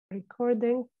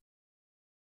Recording.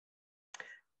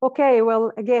 Okay,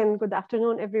 well, again, good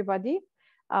afternoon, everybody.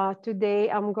 Today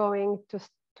I'm going to,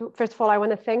 first of all, I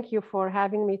want to thank you for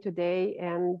having me today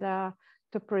and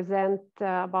to present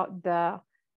about the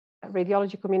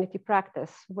radiology community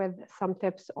practice with some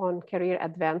tips on career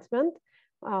advancement.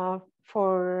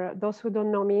 For those who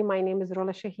don't know me, my name is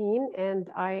Rola Shaheen, and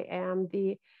I am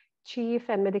the Chief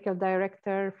and Medical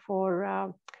Director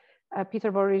for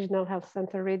Peterborough Regional Health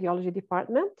Center Radiology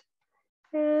Department.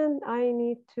 And I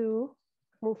need to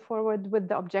move forward with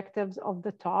the objectives of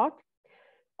the talk.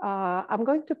 I'm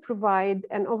going to provide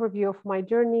an overview of my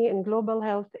journey in global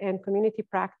health and community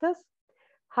practice,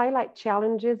 highlight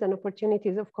challenges and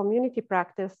opportunities of community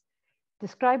practice,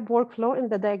 describe workflow in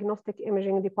the diagnostic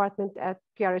imaging department at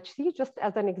PRHC, just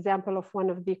as an example of one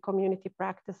of the community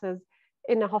practices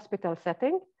in a hospital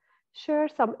setting, share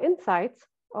some insights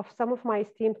of some of my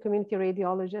esteemed community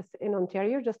radiologists in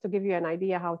Ontario, just to give you an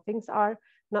idea how things are,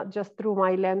 not just through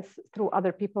my lens, through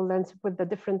other people's lens with the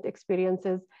different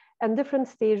experiences and different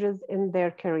stages in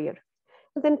their career.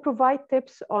 And then provide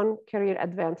tips on career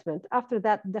advancement. After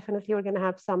that, definitely we're gonna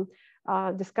have some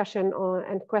discussion on,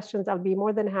 and questions. I'll be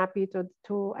more than happy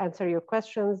to answer your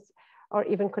questions or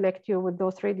even connect you with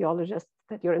those radiologists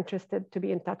that you're interested to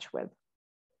be in touch with.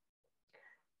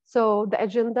 So the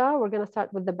agenda, we're going to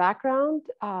start with the background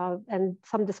and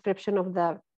some description of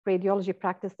the radiology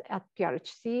practice at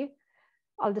PRHC.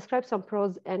 I'll describe some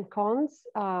pros and cons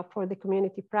for the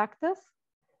community practice.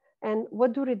 And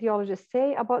what do radiologists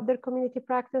say about their community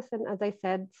practice? And as I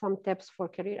said, some tips for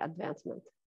career advancement.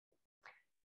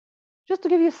 Just to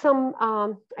give you some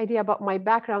idea about my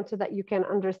background so that you can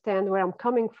understand where I'm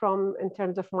coming from in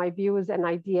terms of my views and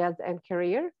ideas and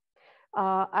career.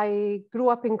 I grew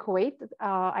up in Kuwait.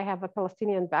 I have a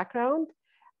Palestinian background.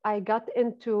 I got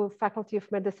into Faculty of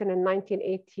Medicine in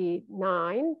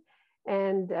 1989.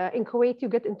 And in Kuwait, you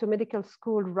get into medical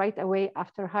school right away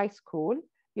after high school.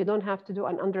 You don't have to do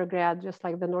an undergrad, just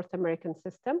like the North American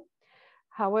system.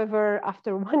 However,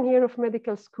 after 1 year of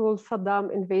medical school, Saddam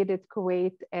invaded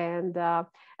Kuwait. And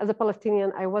as a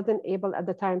Palestinian, I wasn't able at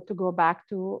the time to go back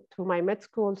to my med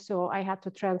school. So I had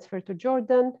to transfer to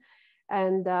Jordan.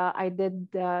 And I did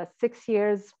 6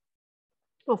 years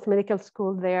of medical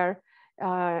school there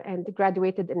and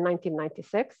graduated in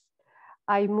 1996.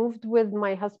 I moved with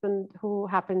my husband, who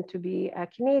happened to be a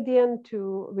Canadian,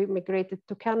 we migrated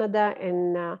to Canada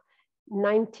in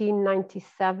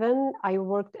 1997. I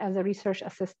worked as a research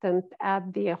assistant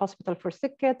at the Hospital for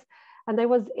Sick Kids, and I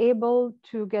was able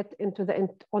to get into the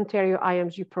Ontario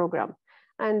IMG program.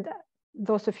 And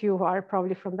those of you who are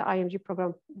probably from the IMG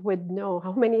program would know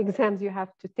how many exams you have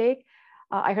to take.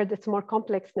 I heard it's more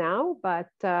complex now, but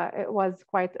it was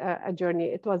quite a journey.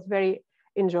 It was very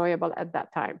enjoyable at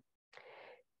that time.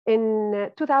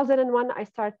 In 2001, I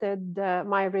started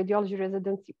my radiology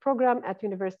residency program at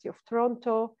University of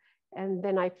Toronto, and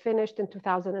then I finished in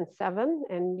 2007.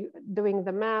 And doing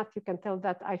the math, you can tell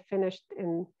that I finished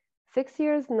in 6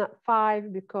 years, not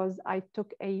 5, because I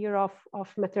took a year off of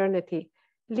maternity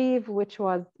leave, which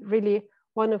was really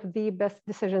one of the best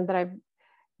decisions that I've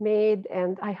made,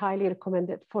 and I highly recommend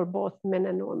it for both men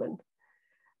and women.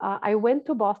 I went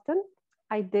to Boston.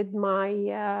 I did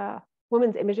my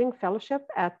Women's Imaging Fellowship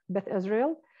at Beth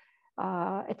Israel.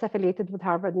 It's affiliated with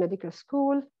Harvard Medical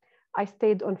School. I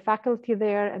stayed on faculty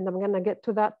there, and I'm gonna get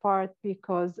to that part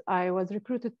because I was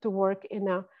recruited to work in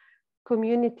a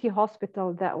community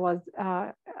hospital that was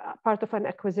part of an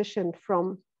acquisition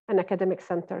from an academic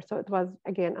center. So it was,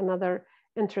 again, another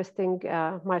interesting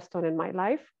milestone in my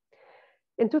life.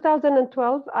 In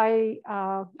 2012,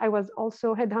 I was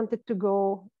also headhunted to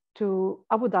go to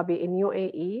Abu Dhabi in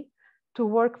UAE to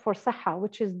work for Saha,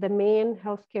 which is the main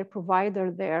healthcare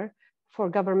provider there for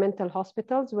governmental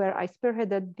hospitals, where I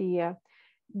spearheaded the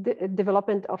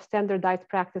development of standardized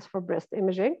practice for breast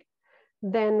imaging.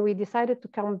 Then we decided to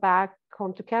come back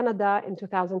home to Canada in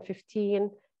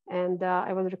 2015, and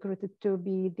I was recruited to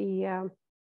be the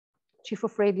chief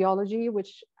of radiology,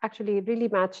 which actually really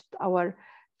matched our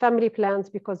family plans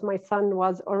because my son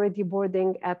was already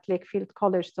boarding at Lakefield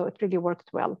College, so it really worked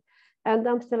well. And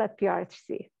I'm still at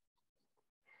PRHC.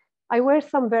 I wear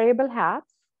some variable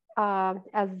hats.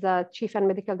 As the chief and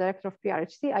medical director of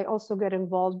PRHC, I also get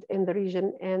involved in the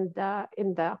region and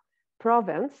in the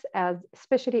province,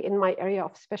 especially in my area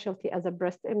of specialty as a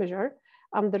breast imager.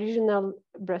 I'm the regional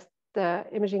breast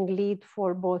imaging lead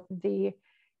for both the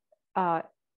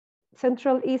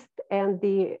Central East and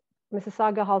the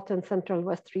Mississauga, Halton, Central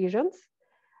West regions.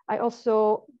 I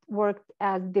also worked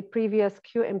as the previous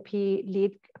QMP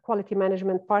lead quality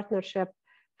management partnership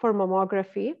for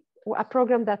mammography a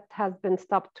program that has been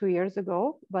stopped 2 years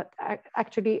ago, but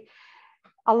actually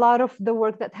a lot of the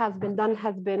work that has been done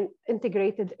has been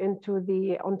integrated into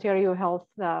the Ontario Health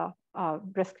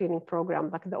breast screening program,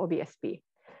 like the OBSP.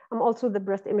 I'm also the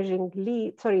breast imaging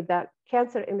lead, the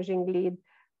cancer imaging lead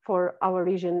for our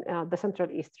region, the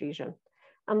Central East region.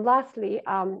 And lastly,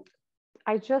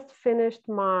 I just finished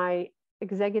my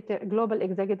global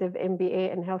executive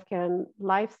MBA in healthcare and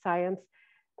life science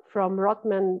from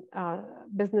Rotman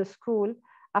Business School,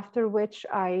 after which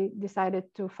I decided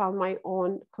to found my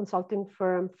own consulting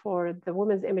firm for the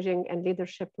Women's Imaging and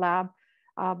Leadership Lab,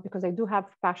 because I do have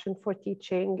passion for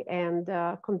teaching and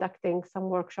conducting some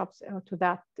workshops to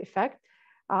that effect.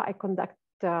 I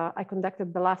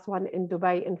conducted the last one in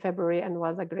Dubai in February and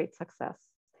was a great success.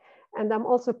 And I'm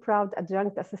also proud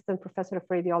adjunct assistant professor of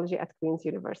radiology at Queen's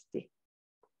University.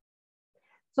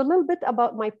 So a little bit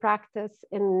about my practice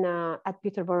at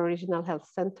Peterborough Regional Health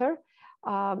Center.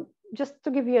 Just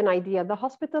to give you an idea, the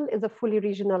hospital is a fully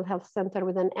regional health center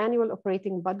with an annual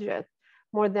operating budget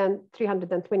more than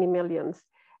 320 million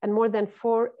and more than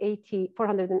 480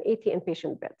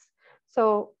 inpatient beds.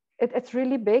 So it's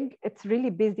really big, it's really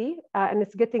busy, and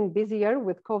it's getting busier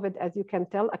with COVID, as you can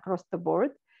tell, across the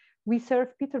board. We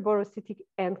serve Peterborough City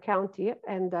and County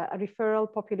and a referral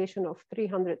population of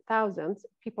 300,000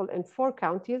 people in 4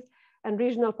 counties and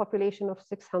regional population of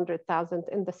 600,000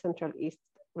 in the Central East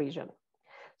region.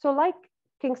 So like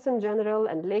Kingston General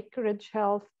and Lake Ridge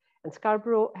Health and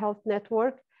Scarborough Health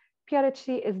Network,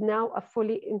 PRHC is now a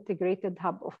fully integrated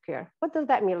hub of care. What does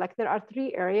that mean? Like there are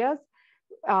 3 areas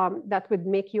that would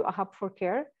make you a hub for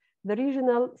care. The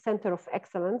Regional Center of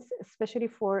Excellence, especially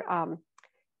for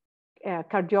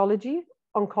cardiology,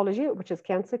 oncology, which is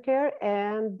cancer care,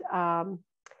 and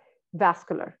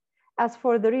vascular. As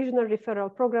for the regional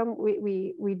referral program,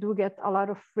 we do get a lot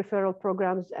of referral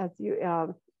programs as you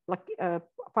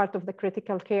part of the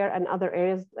critical care and other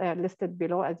areas listed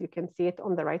below, as you can see it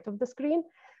on the right of the screen.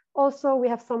 Also, we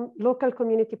have some local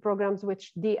community programs,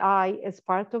 which DI is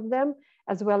part of them,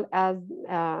 as well as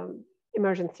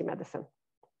emergency medicine.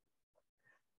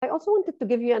 I also wanted to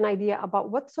give you an idea about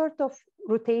what sort of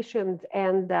rotations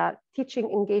and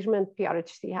teaching engagement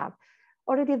PRHC have.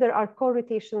 Already there are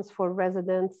co-rotations for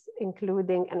residents,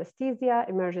 including anesthesia,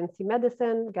 emergency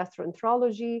medicine,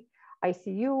 gastroenterology,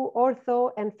 ICU,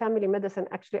 ortho, and family medicine,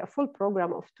 actually a full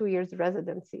program of 2 years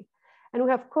residency. And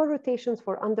we have co-rotations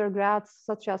for undergrads,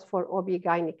 such as for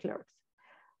OB/GYN clerks.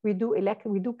 We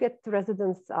do get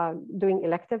residents doing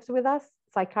electives with us,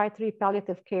 psychiatry,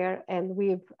 palliative care, and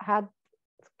we've had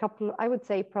couple, I would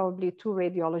say probably 2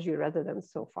 radiology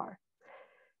residents so far.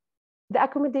 The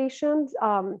accommodations,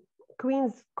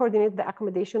 Queens coordinate the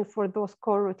accommodation for those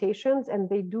core rotations, and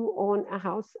they do own a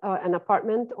house, an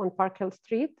apartment on Park Hill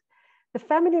Street. The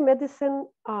family medicine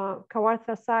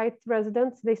Kawartha site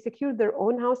residents, they secure their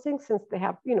own housing since they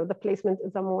have, the placement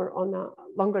is a more on a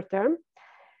longer term.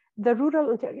 The Rural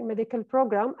Ontario Medical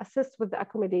Program assists with the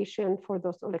accommodation for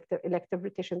those elective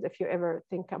rotations if you ever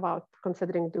think about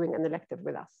considering doing an elective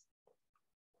with us.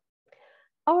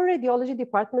 Our radiology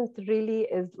department really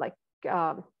is like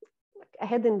a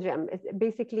hidden gem.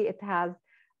 Basically, it has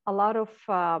a lot of,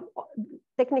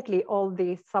 technically all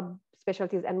the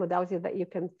subspecialties and modalities that you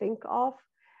can think of.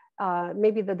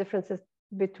 Maybe the differences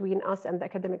between us and the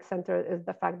academic center is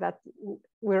the fact that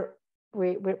we're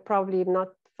probably not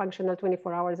functional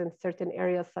 24 hours in certain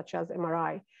areas such as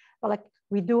MRI. But like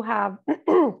we do have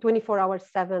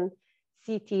 24/7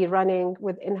 CT running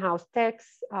with in-house techs,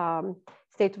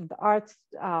 state of the art,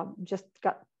 just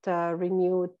got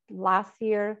renewed last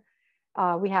year.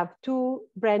 We have 2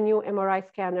 brand new MRI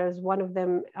scanners. One of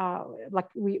them,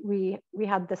 we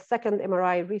had the second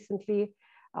MRI recently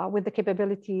with the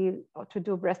capability to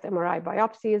do breast MRI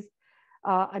biopsies.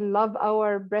 I love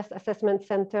our breast assessment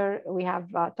center. We have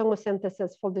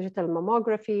tomosynthesis, full digital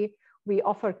mammography. We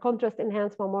offer contrast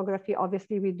enhanced mammography.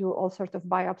 Obviously, we do all sorts of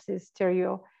biopsies,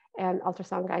 stereo and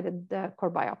ultrasound guided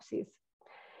core biopsies.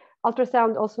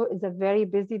 Ultrasound also is a very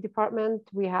busy department.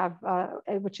 We have,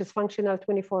 which is functional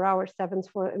 24/7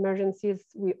 for emergencies.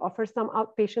 We offer some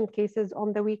outpatient cases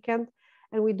on the weekend.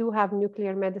 And we do have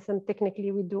nuclear medicine.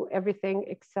 Technically, we do everything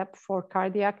except for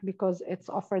cardiac because it's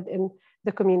offered in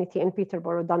the community in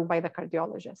Peterborough, done by the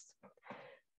cardiologists.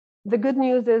 The good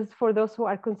news is for those who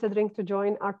are considering to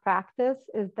join our practice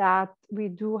is that we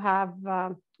do have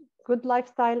good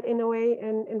lifestyle in a way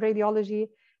in radiology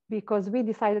because we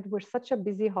decided we're such a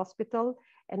busy hospital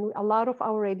and a lot of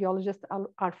our radiologists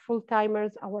are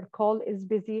full-timers. Our call is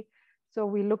busy. So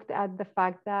we looked at the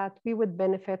fact that we would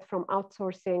benefit from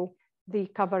outsourcing the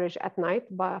coverage at night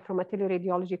from a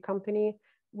teleradiology company,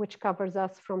 which covers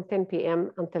us from 10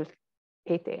 p.m. until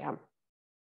 8 a.m.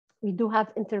 We do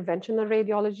have interventional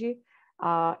radiology.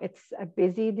 It's a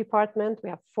busy department. We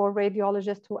have 4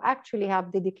 radiologists who actually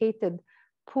have dedicated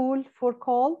pool for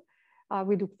call.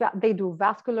 They do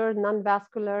vascular,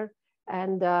 non-vascular,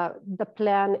 and the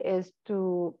plan is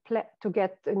to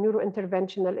get a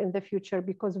neurointerventional in the future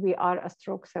because we are a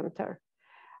stroke center.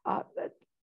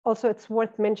 Also, it's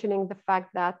worth mentioning the fact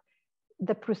that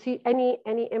any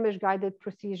image-guided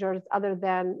procedures other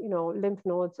than lymph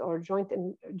nodes or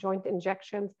joint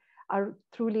injections are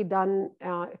truly done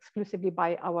exclusively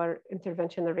by our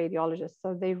interventional radiologists.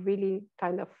 So they really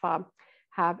kind of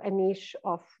have a niche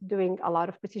of doing a lot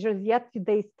of procedures, yet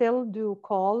they still do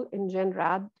call in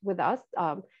GenRad with us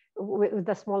with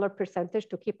a smaller percentage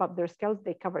to keep up their skills.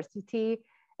 They cover CT,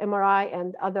 MRI,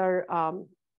 and other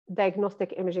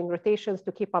diagnostic imaging rotations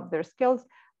to keep up their skills.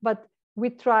 But we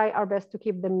try our best to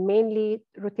keep them mainly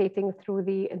rotating through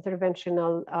the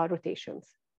interventional rotations.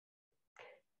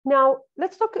 Now,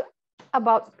 let's talk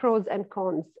about pros and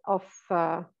cons of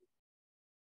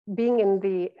being in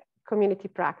the community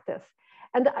practice.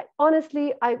 And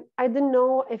honestly, I didn't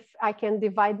know if I can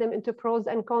divide them into pros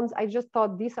and cons. I just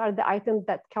thought these are the items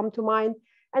that come to mind,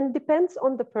 and depends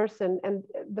on the person and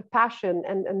the passion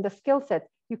and the skill set.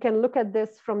 You can look at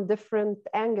this from different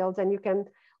angles, and you can,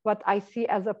 what I see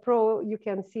as a pro, you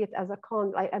can see it as a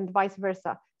con, and vice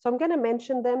versa. So I'm going to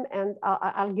mention them, and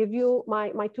I'll give you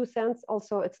my 2 cents.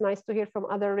 Also, it's nice to hear from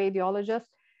other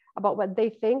radiologists about what they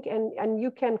think, and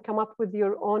you can come up with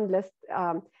your own list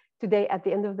today at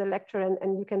the end of the lecture,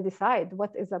 and you can decide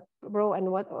what is a pro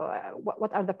and what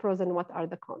are the pros and what are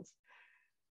the cons.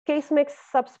 Case mix,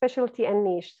 subspecialty, and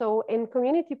niche. So in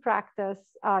community practice,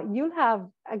 you'll have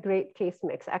a great case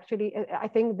mix. Actually, I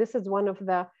think this is one of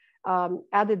the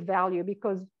added value,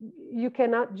 because you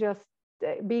cannot just,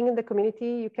 being in the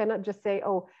community, you cannot just say,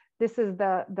 oh, this is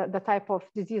the type of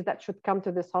disease that should come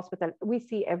to this hospital. We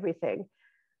see everything.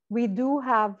 We do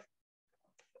have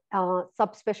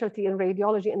subspecialty in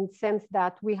radiology, in the sense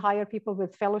that we hire people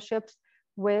with fellowships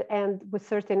and with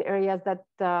certain areas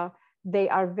that they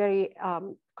are very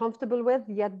comfortable with,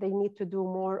 yet they need to do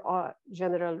more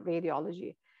general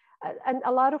radiology. And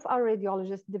a lot of our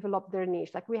radiologists develop their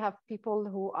niche. Like, we have people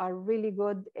who are really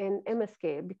good in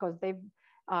MSK because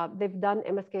they've done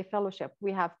MSK fellowship.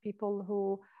 We have people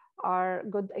who are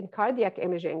good in cardiac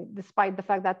imaging, despite the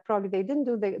fact that probably they didn't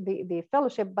do the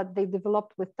fellowship, but they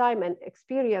developed with time and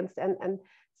experience and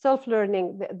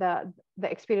self-learning the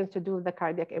experience to do the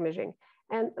cardiac imaging.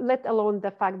 And let alone the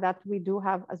fact that we do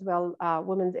have as well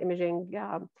women's imaging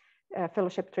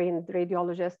fellowship trained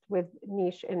radiologists with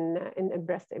niche in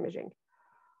breast imaging.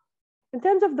 In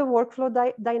terms of the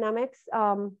workflow dynamics,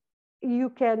 you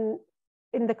can,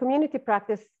 in the community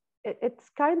practice, it's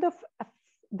kind of,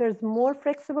 there's more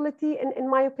flexibility in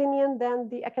my opinion than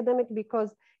the academic,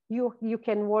 because you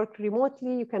can work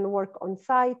remotely, you can work on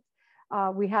site.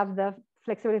 We have the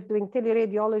flexibility of doing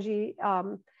teleradiology.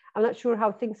 I'm not sure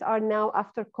how things are now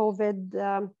after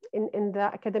COVID in the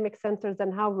academic centers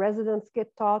and how residents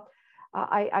get taught.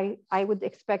 I would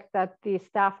expect that the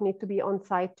staff need to be on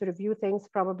site to review things.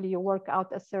 Probably you work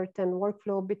out a certain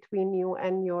workflow between you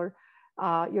and your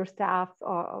staff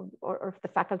or the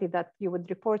faculty that you would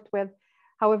report with.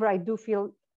 However, I do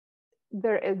feel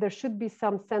there should be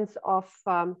some sense of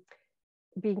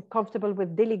being comfortable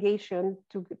with delegation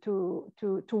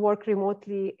to work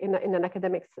remotely in an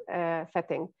academic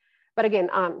setting. But again,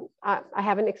 I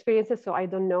haven't experienced it, so I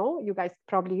don't know. You guys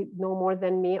probably know more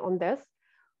than me on this.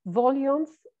 Volumes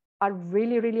are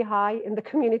really, really high in the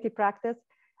community practice.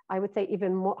 I would say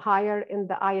even more higher in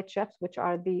the IHFs, which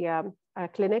are the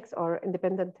clinics or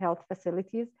independent health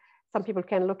facilities. Some people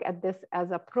can look at this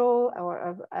as a pro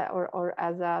or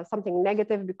as something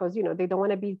negative, because they don't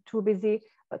want to be too busy,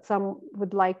 but some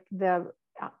would like the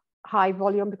high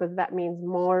volume because that means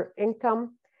more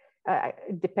income.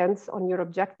 It depends on your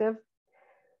objective.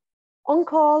 On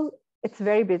call, it's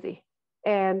very busy,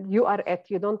 and you are it.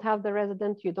 You don't have the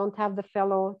resident, you don't have the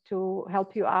fellow to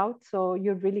help you out, so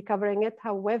you're really covering it.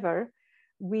 However,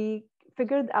 we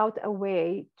figured out a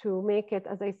way to make it,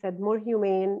 as I said, more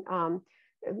humane,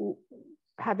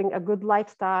 having a good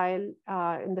lifestyle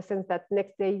in the sense that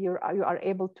next day you are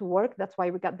able to work. That's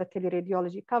why we got the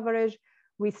teleradiology coverage.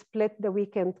 We split the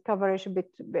weekend coverage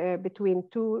between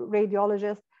 2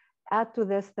 radiologists. Add to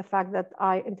this the fact that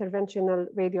interventional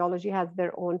radiology has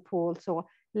their own pool, so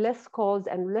less calls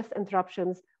and less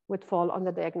interruptions would fall on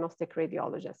the diagnostic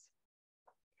radiologists.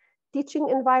 Teaching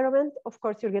environment, of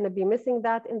course, you're going to be missing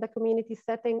that in the community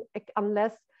setting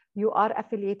unless you are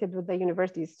affiliated with the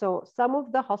universities. So some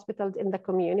of the hospitals in the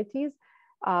communities,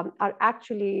 are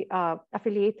actually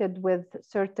affiliated with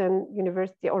certain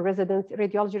university or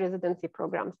radiology residency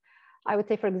programs. I would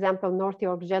say, for example, North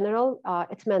York General,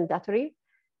 it's mandatory.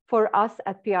 For us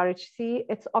at PRHC,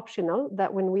 it's optional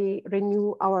that when we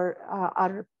renew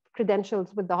our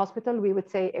credentials with the hospital, we would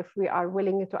say if we are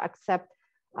willing to accept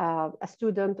a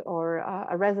student or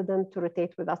a resident to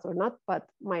rotate with us or not. But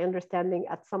my understanding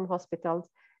at some hospitals,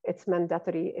 it's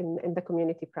mandatory in the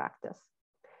community practice.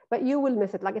 But you will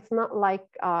miss it. Like, it's not like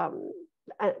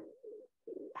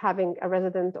having a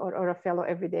resident or a fellow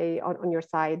every day on your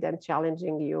side and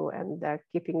challenging you and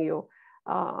keeping you,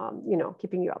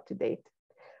 keeping you up to date.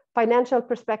 Financial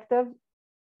perspective,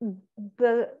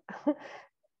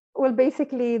 well,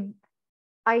 basically,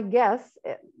 I guess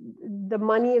the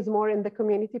money is more in the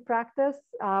community practice,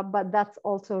 but that's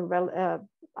also,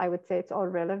 I would say it's all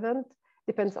relevant.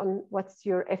 Depends on what's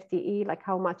your FTE, like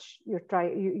how much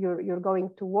you're going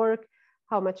to work,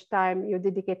 how much time you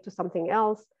dedicate to something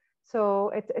else.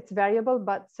 So it's variable,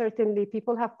 but certainly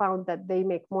people have found that they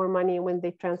make more money when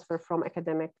they transfer from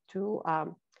academic to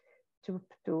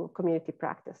community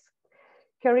practice.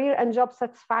 Career and job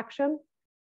satisfaction,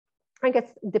 I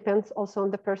guess, depends also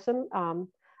on the person.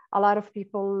 A lot of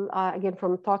people, again,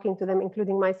 from talking to them,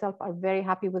 including myself, are very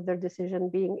happy with their decision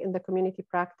being in the community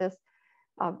practice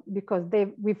because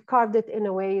we've carved it in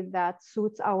a way that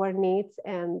suits our needs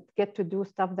and get to do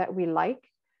stuff that we like.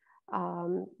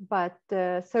 But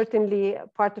certainly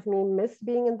part of me miss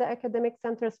being in the academic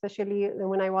center, especially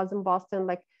when I was in Boston.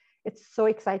 Like, it's so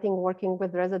exciting working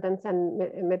with residents and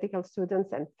medical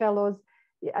students and fellows.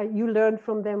 You learn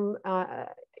from them,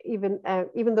 even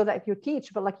though that you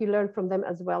teach, but like you learn from them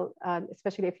as well,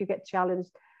 especially if you get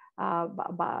challenged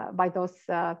by those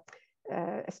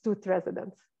astute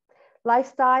residents.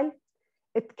 Lifestyle,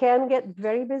 it can get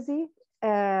very busy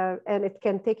and it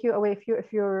can take you away if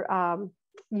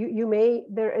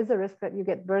there is a risk that you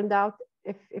get burned out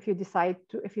if you decide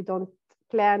to, if you don't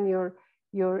plan your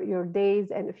days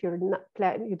and if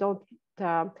you don't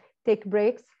take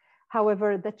breaks.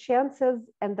 However, the chances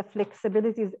and the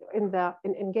flexibilities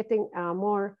in getting a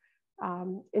more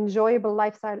enjoyable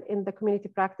lifestyle in the community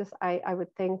practice, I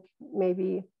would think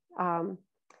maybe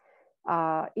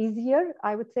easier,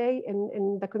 I would say,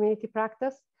 in the community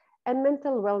practice. And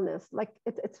mental wellness, like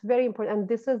it's very important. And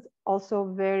this is also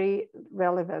very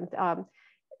relevant.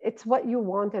 It's what you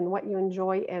want and what you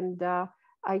enjoy. And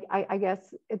I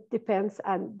guess it depends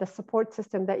on the support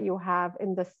system that you have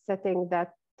in the setting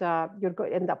that you're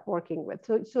going to end up working with.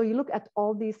 So you look at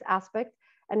all these aspects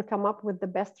and come up with the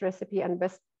best recipe and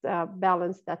best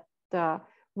balance that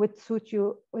would suit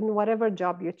you in whatever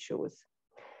job you choose.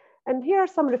 And here are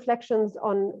some reflections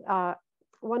on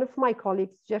one of my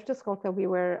colleagues, Jeff Skolka. We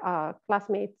were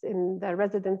classmates in the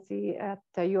residency at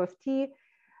U of T.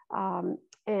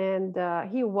 And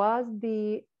he was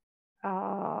the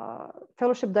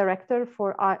fellowship director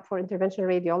for interventional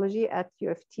radiology at U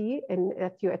of T and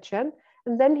at UHN.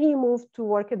 And then he moved to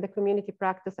work in the community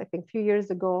practice, I think a few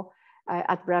years ago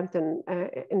at Brampton,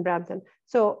 in Brampton.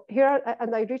 So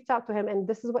and I reached out to him, and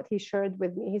this is what he shared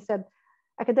with me. He said,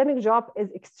 academic job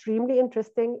is extremely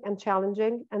interesting and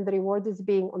challenging, and the reward is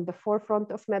being on the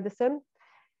forefront of medicine.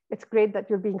 It's great that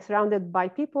you're being surrounded by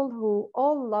people who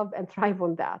all love and thrive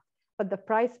on that. But the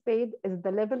price paid is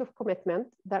the level of commitment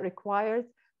that requires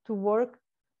to work,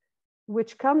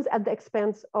 which comes at the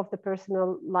expense of the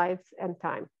personal lives and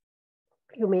time.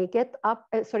 You may get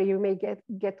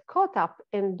caught up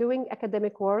in doing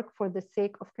academic work for the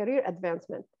sake of career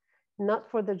advancement, not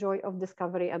for the joy of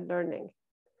discovery and learning.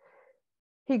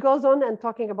 He goes on and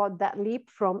talking about that leap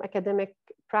from academic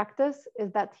practice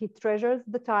is that he treasures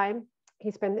the time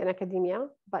he spent in academia,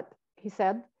 but he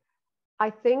said, I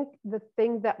think the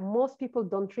thing that most people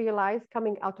don't realize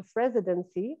coming out of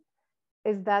residency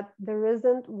is that there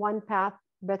isn't one path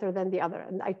better than the other.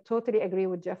 And I totally agree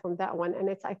with Jeff on that one. And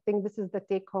I think this is the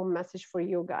take home message for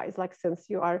you guys. Like, since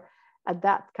you are at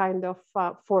that kind of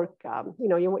fork,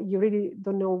 you really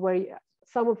don't know where,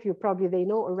 some of you probably they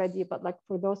know already, but like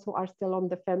for those who are still on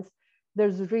the fence,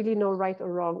 there's really no right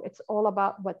or wrong. It's all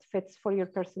about what fits for your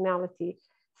personality,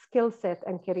 skill set,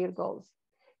 and career goals.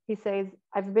 He says,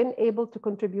 I've been able to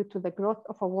contribute to the growth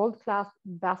of a world-class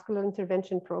vascular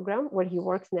intervention program where he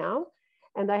works now.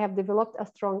 And I have developed a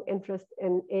strong interest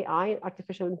in AI,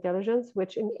 artificial intelligence,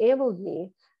 which enabled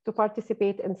me to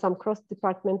participate in some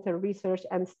cross-departmental research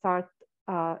and start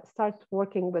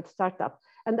working with startups.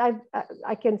 And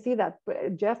I can see that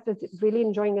Jeff is really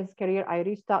enjoying his career. I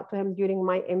reached out to him during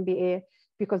my MBA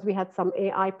because we had some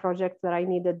AI projects that I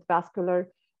needed vascular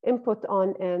input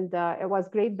on, and it was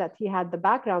great that he had the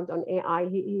background on AI.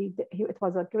 It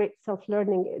was a great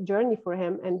self-learning journey for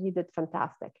him, and he did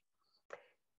fantastic.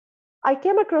 I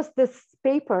came across this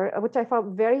paper, which I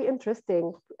found very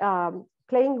interesting,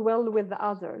 playing well with the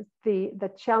others,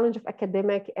 the challenge of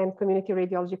academic and community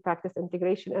radiology practice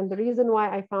integration. And the reason why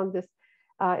I found this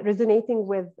resonating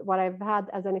with what I've had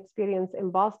as an experience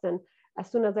in Boston, as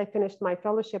soon as I finished my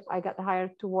fellowship, I got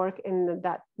hired to work in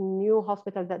that new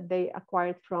hospital that they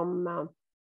acquired from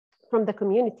the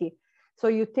community. So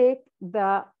you take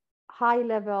the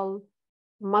high-level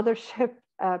mothership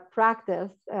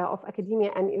practice of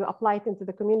academia and you apply it into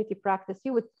the community practice.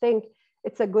 You would think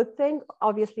it's a good thing.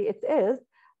 Obviously it is,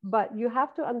 but you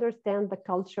have to understand the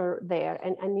culture there,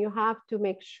 and you have to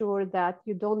make sure that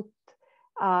you don't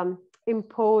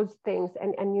impose things,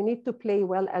 and you need to play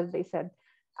well, as they said.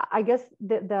 I guess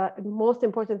the most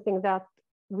important thing that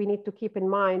we need to keep in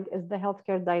mind is the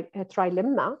healthcare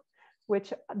trilemma,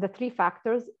 which the three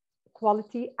factors: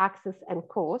 quality, access, and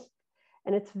cost.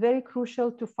 And it's very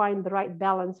crucial to find the right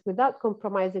balance without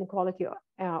compromising quality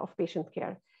of patient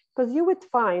care. Because you would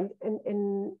find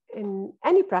in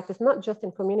any practice, not just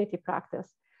in community practice,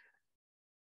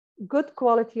 good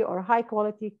quality or high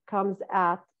quality comes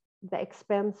at the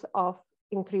expense of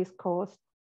increased cost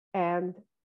and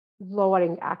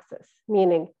lowering access,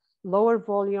 meaning lower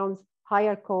volumes,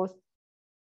 higher cost.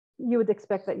 You would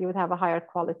expect that you would have a higher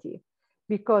quality,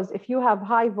 because if you have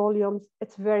high volumes,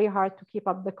 it's very hard to keep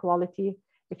up the quality.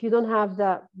 If you don't have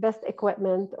the best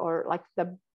equipment, or like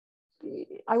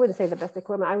I wouldn't say the best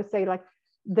equipment, I would say like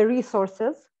the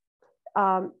resources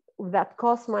that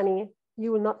cost money,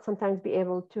 you will not sometimes be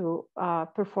able to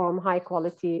perform high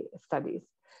quality studies.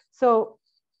 So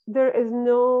there is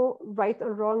no right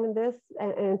or wrong in this,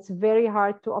 and it's very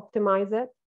hard to optimize it.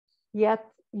 Yet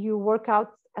you work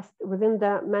out within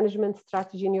the management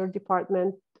strategy in your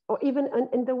department, or even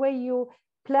in the way you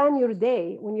plan your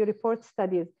day when you report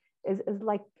studies, is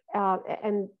like,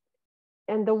 and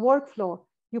the workflow,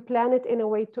 you plan it in a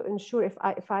way to ensure if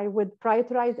I would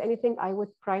prioritize anything, I would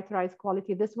prioritize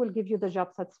quality. This will give you the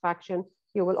job satisfaction.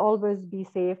 You will always be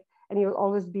safe, and you'll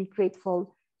always be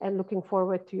grateful and looking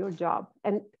forward to your job,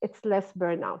 and it's less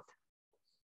burnout.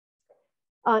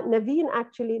 Naveen,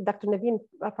 actually, Dr. Naveen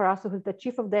Parasu, who's the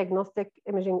Chief of Diagnostic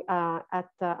Imaging at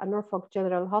Norfolk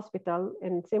General Hospital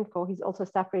in Simcoe. He's also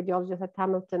staff radiologist at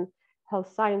Hamilton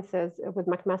Health Sciences with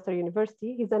McMaster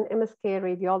University. He's an MSK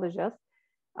radiologist,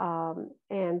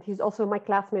 and he's also my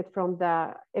classmate from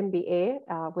the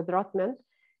MBA with Rotman.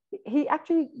 He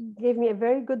actually gave me a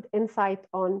very good insight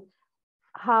on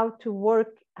how to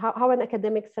work, how an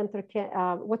academic center can,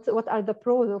 what are the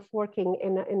pros of working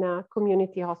in a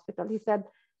community hospital. He said,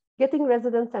 getting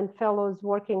residents and fellows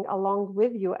working along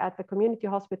with you at the community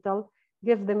hospital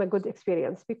gives them a good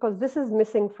experience, because this is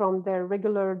missing from their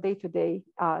regular day-to-day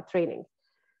training.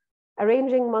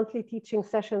 Arranging monthly teaching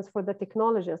sessions for the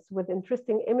technologists with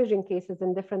interesting imaging cases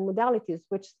in different modalities,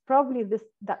 which probably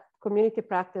that community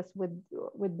practice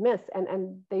would miss,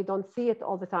 and they don't see it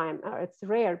all the time. It's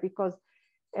rare because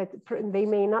they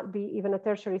may not be even a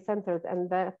tertiary centers, and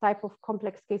the type of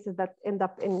complex cases that end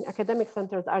up in academic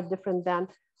centers are different than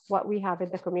what we have in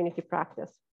the community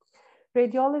practice.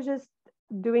 Radiologists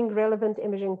doing relevant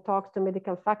imaging talks to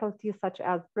medical faculty, such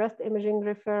as breast imaging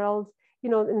referrals. You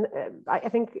know, I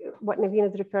think what Naveen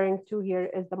is referring to here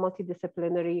is the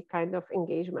multidisciplinary kind of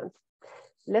engagements.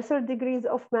 Lesser degrees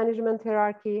of management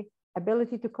hierarchy,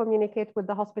 ability to communicate with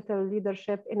the hospital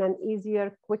leadership in an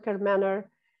easier, quicker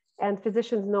manner, and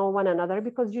physicians know one another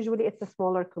because usually it's a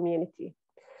smaller community.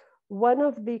 One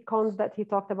of the cons that he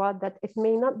talked about, that it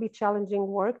may not be challenging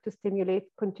work to stimulate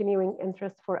continuing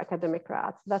interest for academic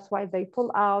grads. That's why they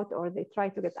pull out, or they try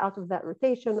to get out of that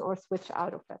rotation or switch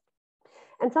out of it.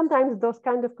 And sometimes those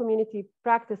kind of community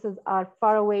practices are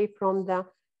far away from the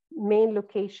main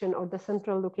location or the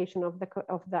central location of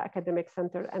the academic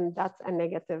center, and that's a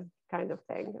negative kind of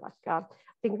thing. Like I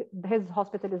think his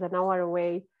hospital is an hour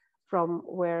away from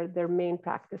where their main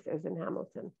practice is in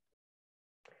Hamilton.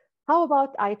 How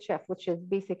about IHF, which is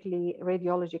basically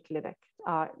radiology clinic,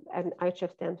 and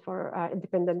IHF stands for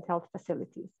Independent Health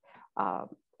Facilities,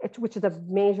 which is a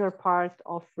major part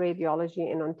of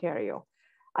radiology in Ontario.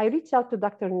 I reached out to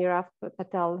Dr. Nirav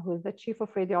Patel, who is the Chief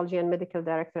of Radiology and Medical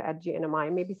Director at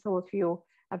GNMI. Maybe some of you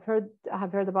have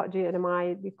heard about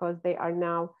GNMI because they are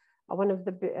now one of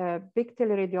the big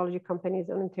teleradiology companies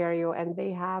in Ontario, and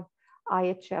they have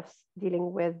IHFs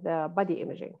dealing with body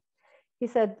imaging. He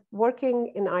said,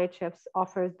 working in IHFs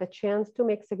offers the chance to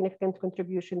make significant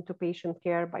contribution to patient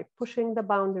care by pushing the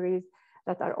boundaries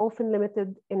that are often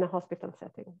limited in a hospital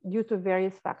setting due to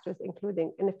various factors,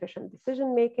 including inefficient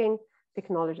decision-making,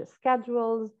 technologist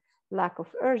schedules, lack of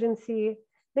urgency.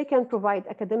 They can provide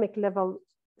academic level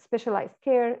specialized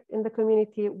care in the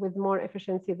community with more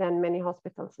efficiency than many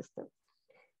hospital systems.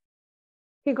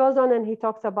 He goes on and he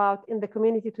talks about in the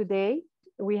community today,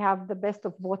 we have the best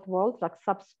of both worlds, like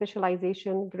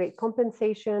subspecialization, great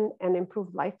compensation, and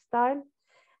improved lifestyle.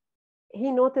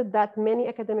 He noted that many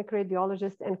academic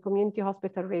radiologists and community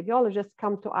hospital radiologists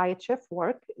come to IHF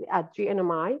work at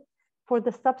GNMI for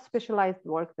the subspecialized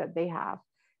work that they have,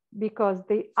 because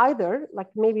they either, like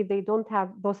maybe they don't have,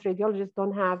 those radiologists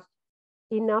don't have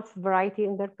enough variety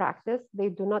in their practice. They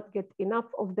do not get enough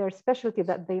of their specialty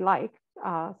that they like,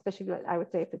 especially I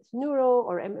would say if it's neuro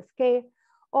or MSK,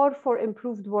 or for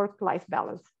improved work-life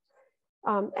balance.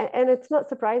 And it's not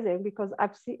surprising because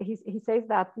he says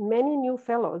that many new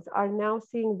fellows are now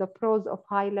seeing the pros of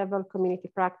high-level community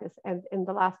practice. And in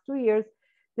the last 2 years,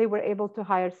 they were able to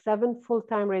hire 7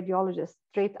 full-time radiologists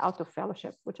straight out of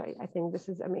fellowship, which I think this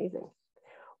is amazing.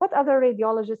 What other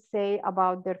radiologists say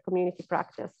about their community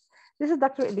practice? This is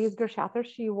Dr. Elise Gershatter.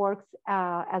 She works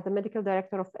as a medical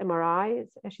director of MRI.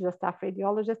 She's a staff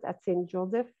radiologist at St.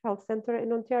 Joseph Health Center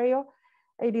in Ontario.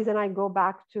 Elise and I go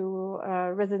back to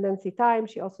residency time.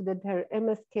 She also did her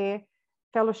MSK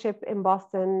fellowship in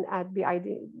Boston at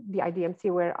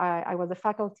BIDMC, where I was a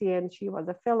faculty and she was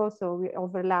a fellow, so we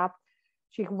overlapped.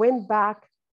 She went back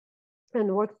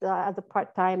and worked as a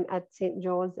part-time at St.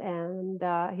 Joe's, and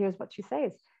here's what she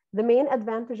says. The main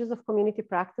advantages of community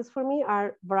practice for me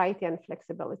are variety and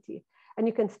flexibility. And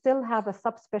you can still have a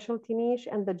subspecialty niche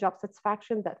and the job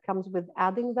satisfaction that comes with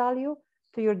adding value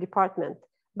to your department,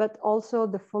 but also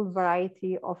the full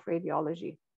variety of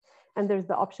radiology. And there's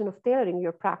the option of tailoring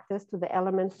your practice to the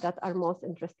elements that are most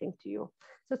interesting to you.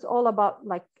 So it's all about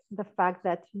like the fact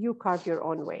that you carve your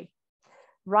own way.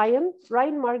 Ryan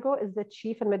Margot is the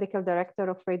Chief and Medical Director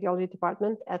of Radiology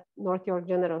Department at North York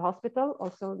General Hospital.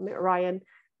 Also, Ryan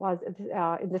was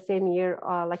in the same year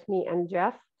like me and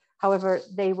Jeff. However,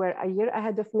 they were a year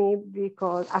ahead of me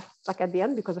because, like at the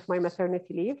end, because of my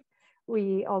maternity leave.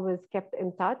 We always kept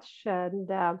in touch. And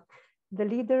the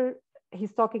leader,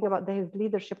 he's talking about his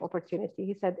leadership opportunity.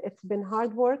 He said, it's been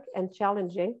hard work and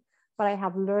challenging, but I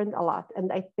have learned a lot.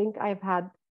 And I think I've had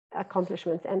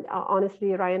accomplishments. And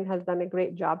honestly, Ryan has done a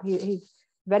great job. He's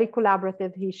very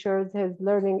collaborative. He shares his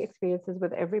learning experiences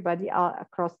with everybody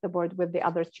across the board with the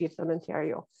other chiefs in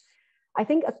Ontario. I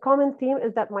think a common theme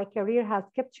is that my career has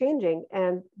kept changing,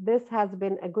 and this has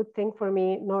been a good thing for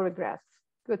me, no regrets.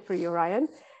 Good for you, Ryan.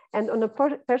 And on a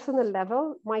personal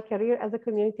level, my career as a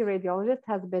community radiologist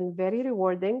has been very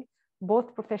rewarding,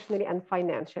 both professionally and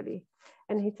financially.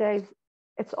 And he says,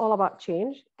 it's all about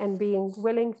change and being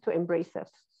willing to embrace it.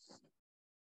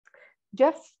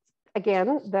 Jeff,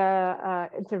 again, the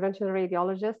interventional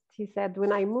radiologist, he said,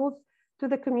 when I moved to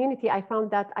the community, I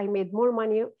found that I made more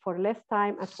money for less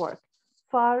time at work,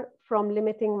 far from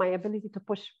limiting my ability to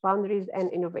push boundaries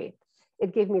and innovate.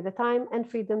 It gave me the time and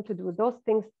freedom to do those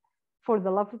things for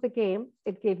the love of the game.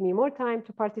 It gave me more time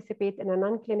to participate in a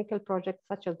non-clinical project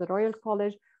such as the Royal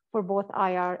College for both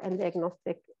IR and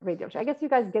diagnostic radiology. I guess you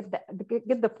guys get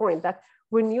the point that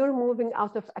when you're moving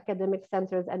out of academic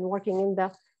centers and working in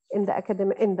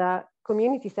the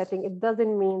community setting, it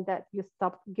doesn't mean that you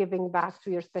stop giving back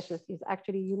to your specialties.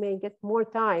 Actually, you may get more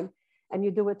time and you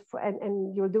do it for,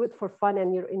 and you'll do it for fun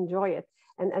and you'll enjoy it.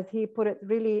 And as he put it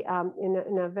really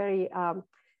in a very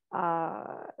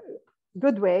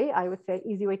good way, I would say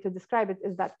easy way to describe it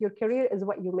is that your career is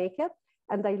what you make it.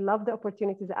 And I love the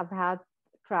opportunities I've had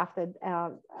crafted,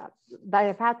 that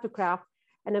I've had to craft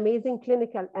an amazing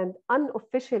clinical and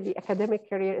unofficially academic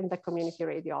career in the community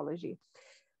radiology.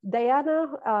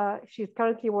 Diana, she's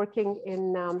currently working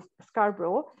in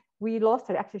Scarborough. We lost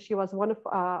her. Actually, she was one of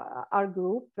our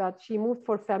group, but she moved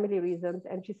for family reasons.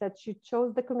 And she said she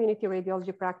chose the community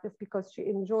radiology practice because she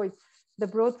enjoys the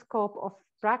broad scope of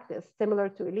practice, similar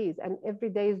to Elise. And every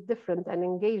day is different and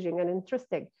engaging and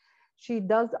interesting. She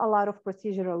does a lot of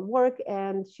procedural work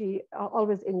and she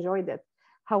always enjoyed it.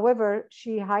 However,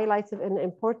 she highlights an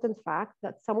important fact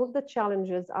that some of the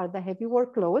challenges are the heavy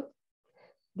workload,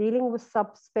 dealing with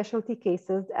subspecialty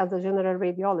cases as a general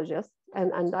radiologist,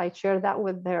 and I share that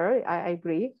with her, I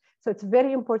agree. So it's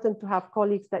very important to have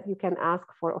colleagues that you can ask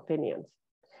for opinions.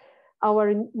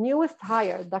 Our newest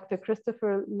hire, Dr.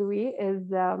 Christopher Louis, is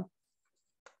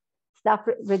staff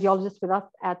radiologist with us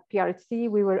at PRHC.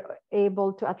 We were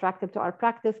able to attract him to our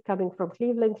practice coming from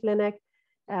Cleveland Clinic.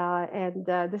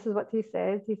 This is what he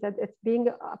says. He said, it's being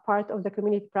a part of the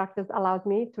community practice allowed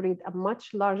me to read a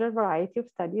much larger variety of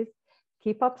studies,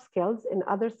 keep up skills in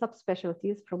other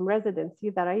subspecialties from residency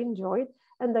that I enjoyed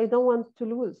and I don't want to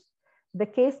lose. The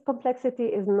case complexity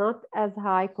is not as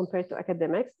high compared to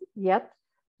academics, yet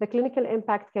the clinical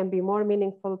impact can be more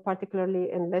meaningful,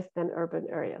 particularly in less than urban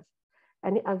areas.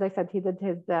 And as I said, he did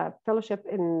his fellowship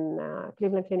in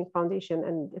Cleveland Clinic Foundation,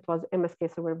 and it was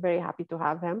MSK, so we're very happy to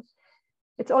have him.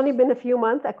 It's only been a few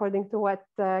months, according to what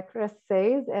Chris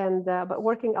says, and but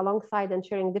working alongside and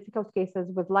sharing difficult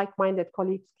cases with like-minded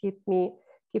colleagues keeps me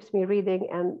reading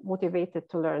and motivated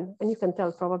to learn. And you can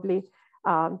tell probably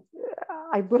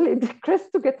I bullied Chris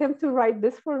to get him to write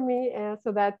this for me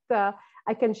so that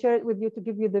I can share it with you to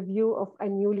give you the view of a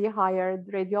newly hired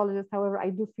radiologist. However, I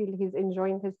do feel he's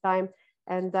enjoying his time,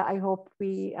 and I hope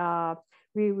we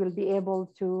will be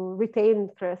able to retain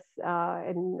Chris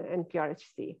in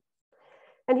PRHC.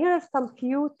 And here are some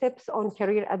few tips on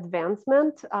career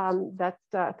advancement that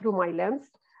through my lens.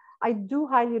 I do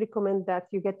highly recommend that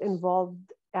you get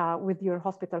involved with your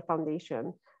hospital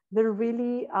foundation. They're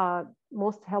really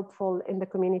most helpful in the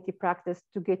community practice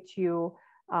to get you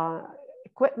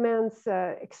equipments,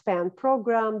 expand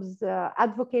programs,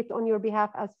 advocate on your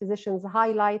behalf as physicians,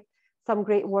 highlight some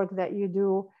great work that you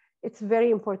do. It's very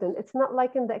important. It's not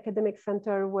like in the academic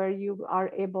center where you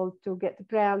are able to get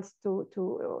grants to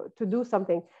do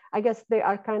something. I guess they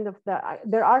are kind of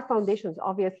there are foundations,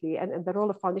 obviously, and the role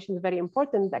of foundation is very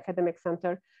important in the academic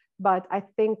center, but I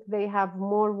think they have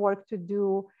more work to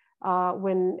do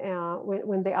when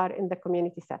they are in the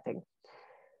community setting.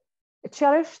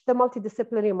 Cherish the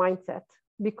multidisciplinary mindset,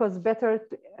 because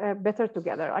better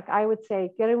together. Like I would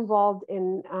say, get involved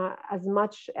in as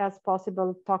much as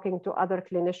possible talking to other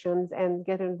clinicians and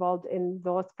get involved in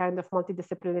those kind of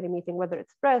multidisciplinary meetings, whether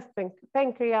it's breast,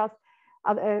 pancreas,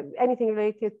 anything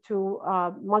related to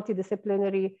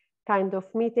multidisciplinary kind of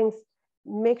meetings.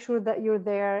 Make sure that you're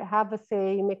there, have a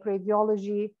say, make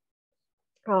radiology,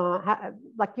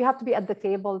 like you have to be at the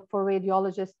table for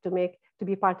radiologists to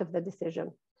be part of the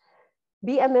decision.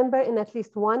 Be a member in at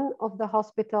least one of the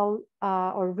hospital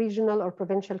or regional or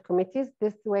provincial committees.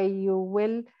 This way you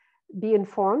will be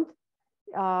informed.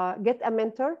 Get a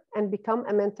mentor and become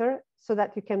a mentor so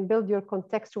that you can build your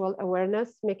contextual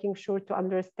awareness, making sure to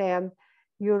understand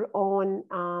your own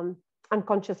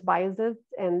unconscious biases,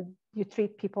 and you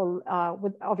treat people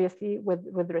obviously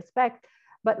with respect.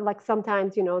 But like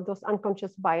sometimes, you know, those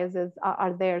unconscious biases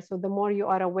are there. So the more you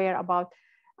are aware about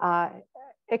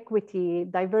equity,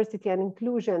 diversity, and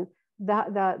inclusion,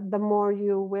 the more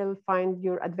you will find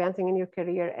you're advancing in your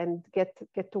career and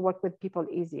get to work with people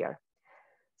easier.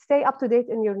 Stay up to date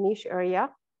in your niche area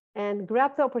and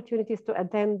grab the opportunities to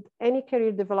attend any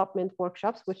career development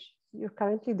workshops, which you're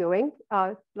currently doing,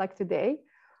 like today.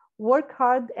 Work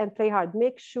hard and play hard.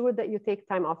 Make sure that you take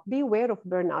time off. Be aware of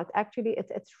burnout. Actually,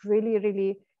 it's really,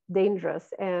 really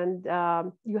dangerous, and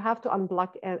you have to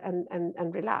unblock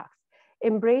and relax.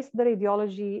 Embrace the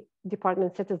radiology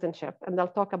department citizenship, and I'll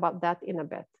talk about that in a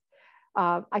bit.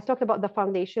 I talked about the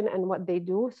foundation and what they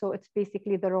do. So it's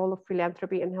basically the role of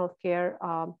philanthropy in healthcare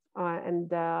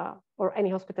or any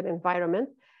hospital environment.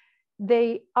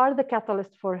 They are the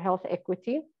catalyst for health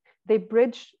equity.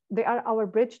 They are our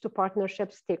bridge to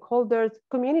partnerships, stakeholders,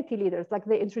 community leaders, like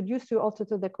they introduce you also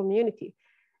to the community.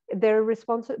 They're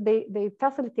responsible, they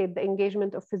facilitate the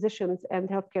engagement of physicians and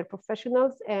healthcare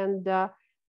professionals, and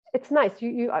it's nice.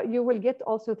 You will get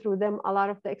also through them a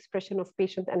lot of the expression of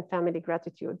patient and family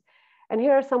gratitude. And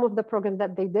here are some of the programs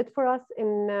that they did for us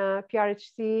in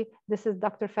PRHC. This is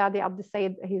Dr. Fadi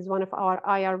Abdussaid. He's one of our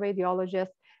IR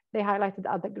radiologists. They highlighted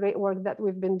the great work that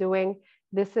we've been doing.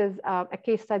 This is a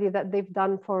case study that they've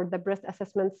done for the breast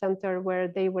assessment center, where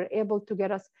they were able to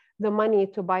get us the money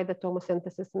to buy the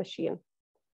tomosynthesis machine.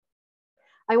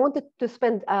 I wanted to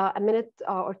spend a minute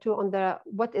or two on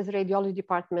what is radiology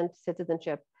department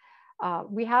citizenship.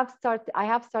 I have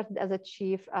started as a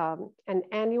chief an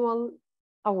annual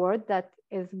award that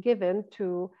is given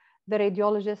to the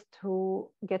radiologist who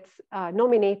gets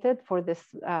nominated for this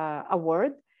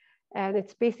award. And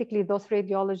it's basically those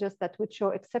radiologists that would show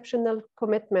exceptional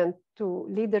commitment to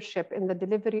leadership in the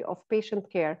delivery of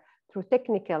patient care through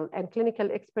technical and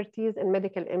clinical expertise in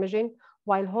medical imaging,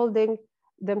 while holding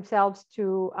themselves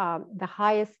to the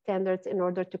highest standards in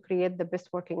order to create the best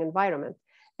working environment.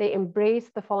 They embrace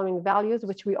the following values,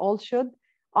 which we all should: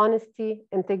 honesty,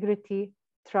 integrity,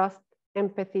 trust,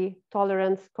 empathy,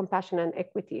 tolerance, compassion, and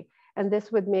equity. And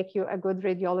this would make you a good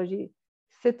radiology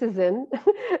citizen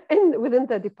within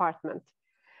the department.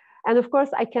 And of course,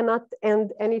 I cannot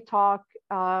end any talk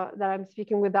that I'm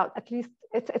speaking without at least,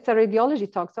 it's a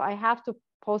radiology talk, so I have to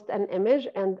post an image.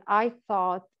 And I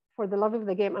thought, for the love of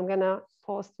the game, I'm gonna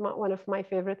post one of my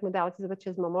favorite modalities, which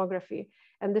is mammography.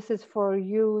 And this is for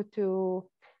you to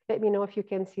let me know if you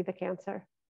can see the cancer.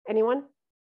 Anyone?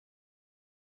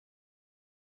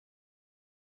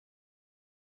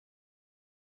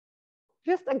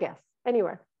 Just a guess,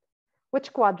 anywhere.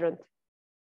 Which quadrant?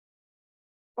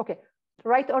 Okay,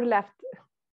 right or left?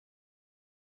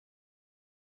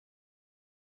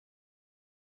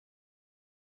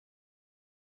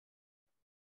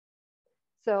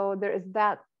 So there is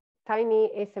that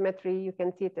tiny asymmetry. You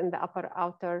can see it in the upper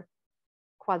outer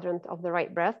quadrant of the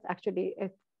right breast. Actually,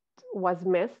 it was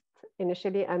missed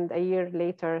initially, and a year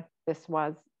later, this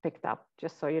was picked up,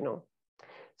 just so you know.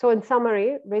 So in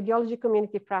summary, radiology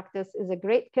community practice is a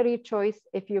great career choice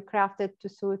if you craft it to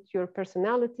suit your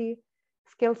personality,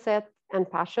 skill set, and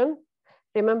passion.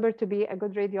 Remember to be a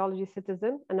good radiology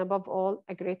citizen, and above all,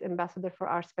 a great ambassador for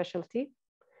our specialty.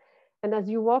 And as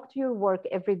you walk to your work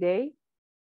every day,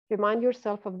 remind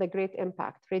yourself of the great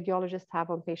impact radiologists have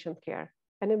on patient care,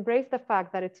 and embrace the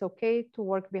fact that it's okay to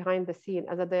work behind the scene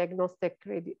as a diagnostic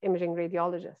imaging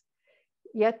radiologist.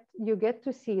 Yet you get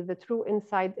to see the true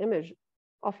inside image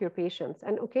of your patients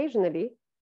and occasionally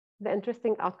the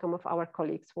interesting outcome of our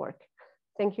colleagues' work.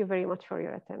 Thank you very much for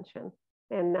your attention.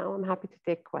 And now I'm happy to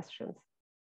take questions,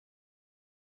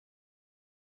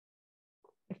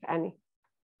 if any.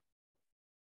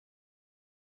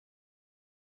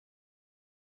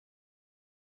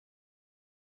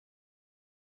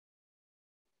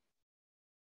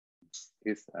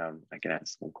 If I can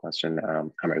ask one question.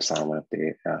 I'm Arslan, one of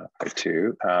the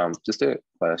two. Just a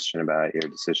question about your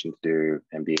decision to do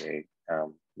MBA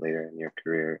later in your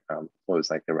career. What was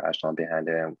like the rationale behind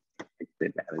it and the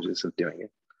advantages of doing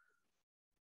it?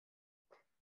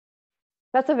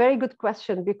 That's a very good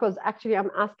question, because actually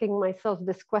I'm asking myself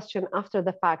this question after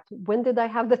the fact. When did I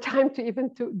have the time to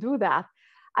even to do that?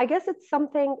 I guess it's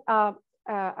something,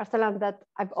 Arsalan, that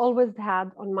I've always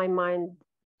had on my mind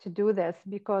to do this,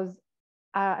 because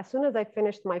as soon as I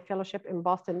finished my fellowship in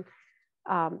Boston,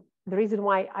 the reason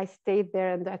why I stayed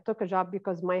there and I took a job,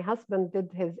 because my husband did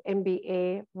his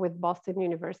MBA with Boston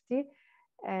University.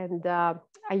 And I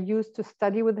used to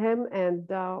study with him and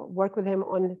work with him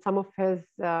on some of his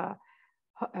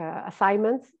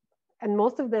assignments. And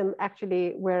most of them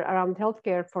actually were around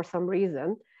healthcare for some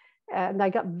reason. And I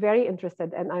got very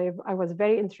interested, and I was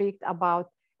very intrigued about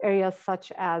areas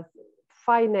such as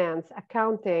finance,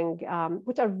 accounting,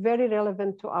 which are very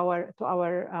relevant to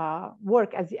our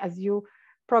work. As you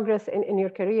progress in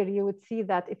your career, you would see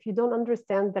that if you don't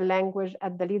understand the language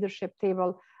at the leadership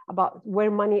table about where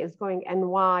money is going and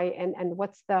why, and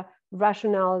what's the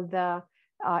rationale, the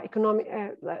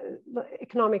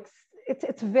economics,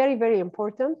 it's very, very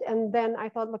important. And then I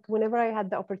thought, look, whenever I had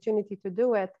the opportunity to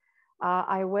do it,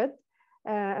 I would.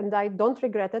 And I don't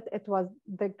regret it. It was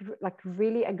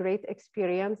really a great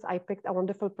experience. I picked a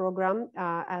wonderful program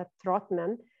at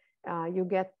Rotman. You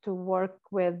get to work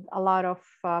with a lot of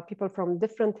people from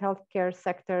different healthcare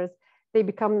sectors. They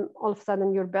become all of a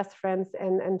sudden your best friends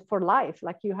and for life.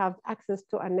 Like, you have access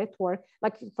to a network.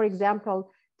 Like, for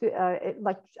example,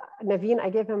 like Naveen,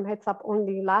 I gave him heads up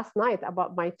only last night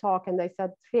about my talk, and I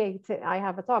said, hey, I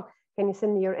have a talk. Can you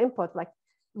send me your input? Like,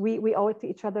 we owe it to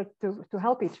each other to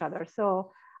help each other.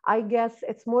 So I guess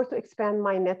it's more to expand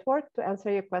my network, to answer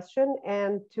your question,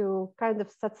 and to kind of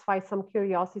satisfy some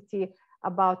curiosity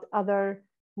about other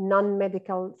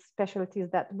non-medical specialties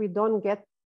that we don't get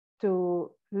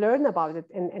to learn about it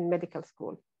in medical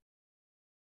school.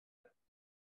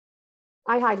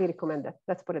 I highly recommend it.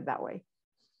 Let's put it that way.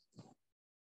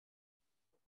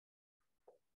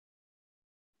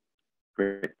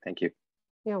 Great, thank you.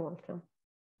 You're welcome.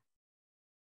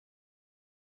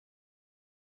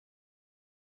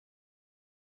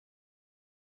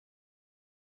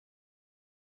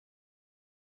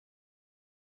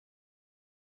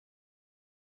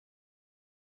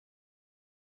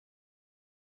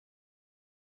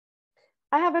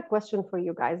 I have a question for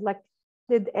you guys. Like,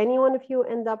 did any one of you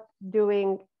end up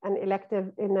doing an elective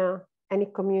in any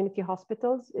community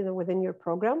hospitals within your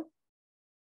program?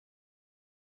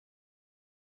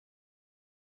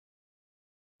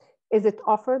 Is it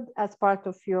offered as part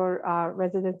of your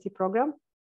residency program?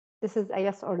 This is a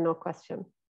yes or no question.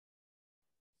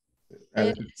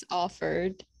 It is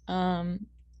offered,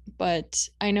 but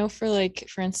I know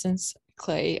for instance,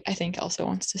 Clay, I think also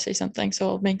wants to say something, so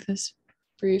I'll make this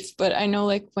brief. But I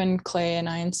know when Clay and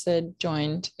I instead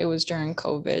joined, it was during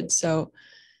COVID, so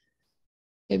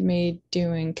it made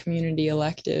doing community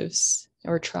electives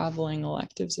or traveling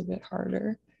electives a bit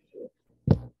harder.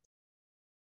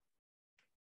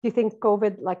 Do you think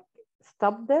COVID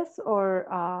stopped this,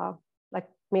 or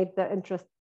made the interest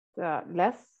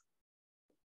less?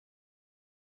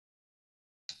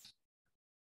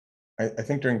 I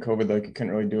think during COVID, you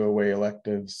couldn't really do away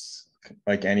electives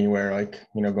anywhere,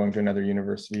 going to another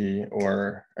university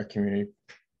or a community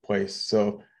place.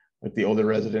 So like the older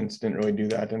residents didn't really do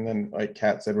that. And then like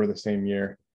Kat said, we're the same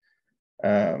year.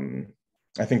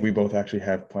 I think we both actually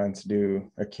have plans to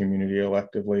do a community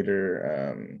elective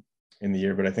later in the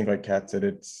year, but I think like Kat said,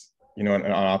 it's, you know,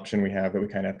 an option we have that we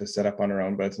kind of have to set up on our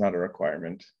own, but it's not a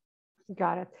requirement.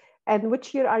 Got it. And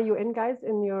which year are you in, guys,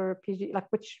 in your PG, like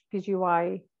which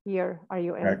PGY year are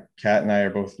you in? Kat and I are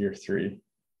both year 3.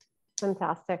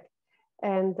 Fantastic.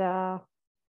 And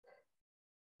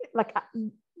like,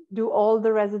 do all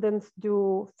the residents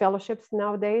do fellowships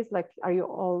nowadays? Like, are you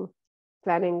all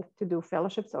planning to do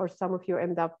fellowships, or some of you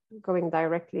end up going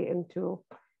directly into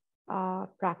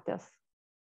practice?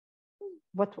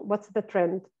 What's the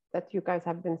trend that you guys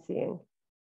have been seeing?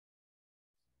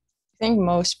 I think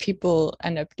most people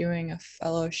end up doing a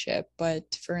fellowship, but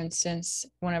for instance,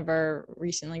 one of our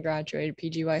recently graduated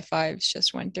PGY 5s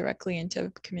just went directly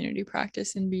into community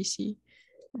practice in BC.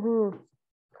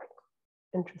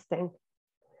 Interesting.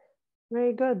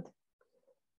 Very good.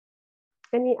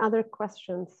 Any other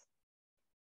questions?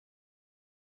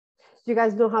 Do you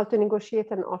guys know how to negotiate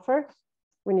an offer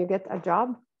when you get a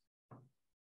job?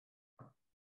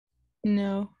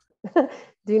 No.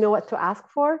 Do you know what to ask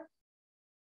for?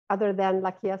 Other than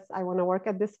like, yes, I want to work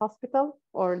at this hospital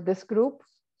or this group?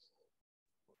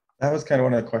 That was kind of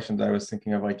one of the questions I was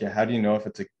thinking of, like, yeah, how do you know if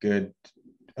it's a good,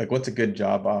 like, what's a good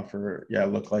job offer,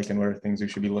 look like, and what are things we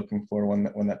should be looking for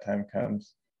when that time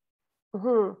comes?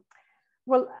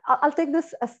 Well, I'll take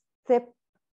this a step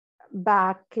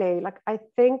back, Clay. Like, I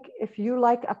think if you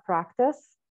like a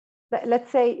practice, let's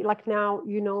say like now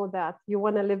you know that you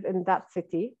want to live in that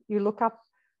city, you look up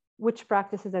which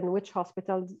practices and which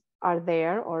hospitals are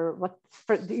there, or what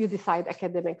you decide,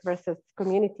 academic versus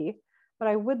community. But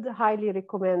I would highly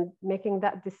recommend making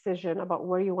that decision about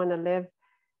where you want to live,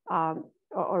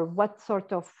 or what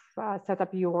sort of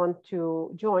setup you want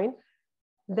to join.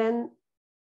 Then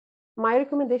my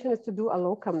recommendation is to do a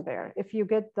locum there. If you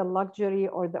get the luxury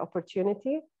or the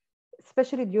opportunity,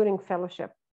 especially during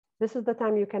fellowship, this is the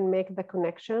time you can make the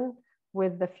connection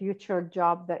with the future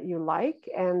job that you like,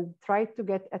 and try to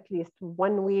get at least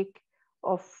 1 week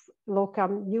of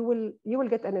locum. You will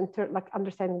get an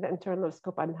understanding the internal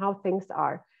scope and how things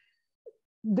are.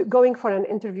 Going for an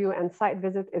interview and site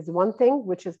visit is one thing,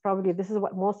 which is probably, this is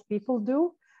what most people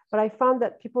do. But I found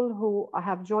that people who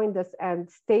have joined us and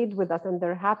stayed with us and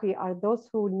they're happy are those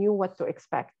who knew what to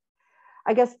expect.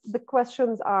 I guess the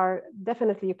questions are,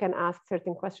 definitely you can ask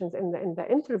certain questions in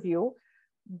the interview,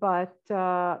 but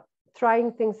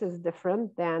trying things is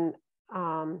different than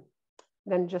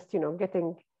just, you know,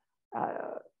 getting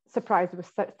surprised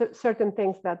with certain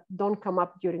things that don't come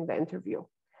up during the interview.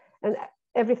 And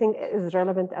everything is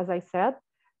relevant, as I said,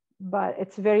 but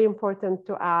it's very important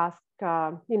to ask,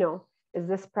 you know, is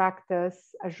this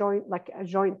practice a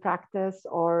joint practice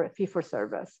or fee for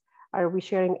service? Are we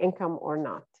sharing income or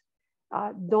not?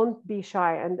 Don't be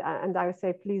shy, and I would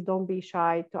say, please don't be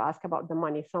shy to ask about the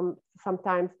money.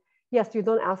 Sometimes, yes, you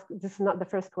don't ask. This is not the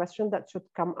first question that should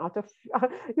come out of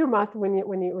your mouth when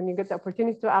you get the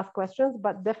opportunity to ask questions,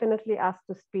 but definitely ask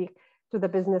to speak to the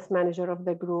business manager of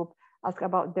the group. Ask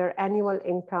about their annual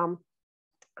income.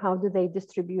 How do they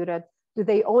distribute it? Do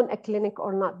they own a clinic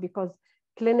or not? Because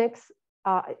clinics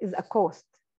is a cost,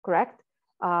 correct?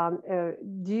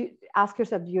 Do you ask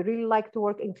yourself, do you really like to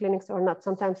work in clinics or not?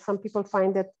 Sometimes some people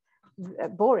find it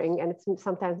boring, and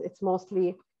sometimes it's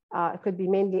mostly, it could be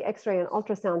mainly X-ray and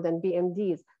ultrasound and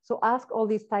BMDs. So ask all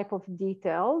these type of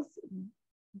details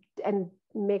and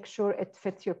make sure it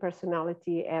fits your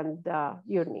personality and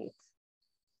your needs.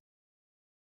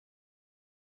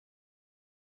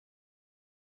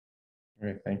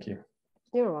 Great, thank you.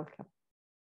 You're welcome.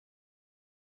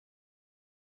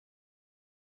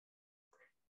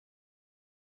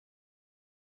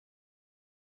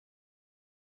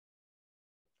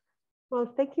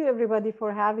 Well, thank you everybody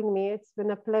for having me. It's been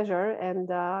a pleasure,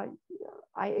 and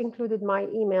I included my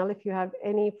email if you have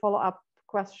any follow-up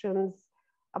questions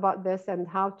about this and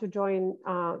how to join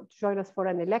us for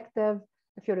an elective.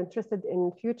 If you're interested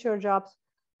in future jobs,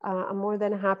 I'm more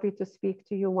than happy to speak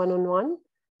to you one-on-one.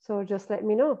 So just let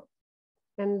me know,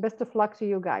 and best of luck to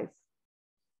you guys.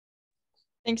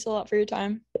 Thanks a lot for your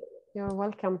time. You're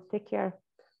welcome. Take care.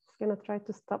 I'm gonna try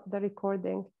to stop the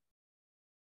recording.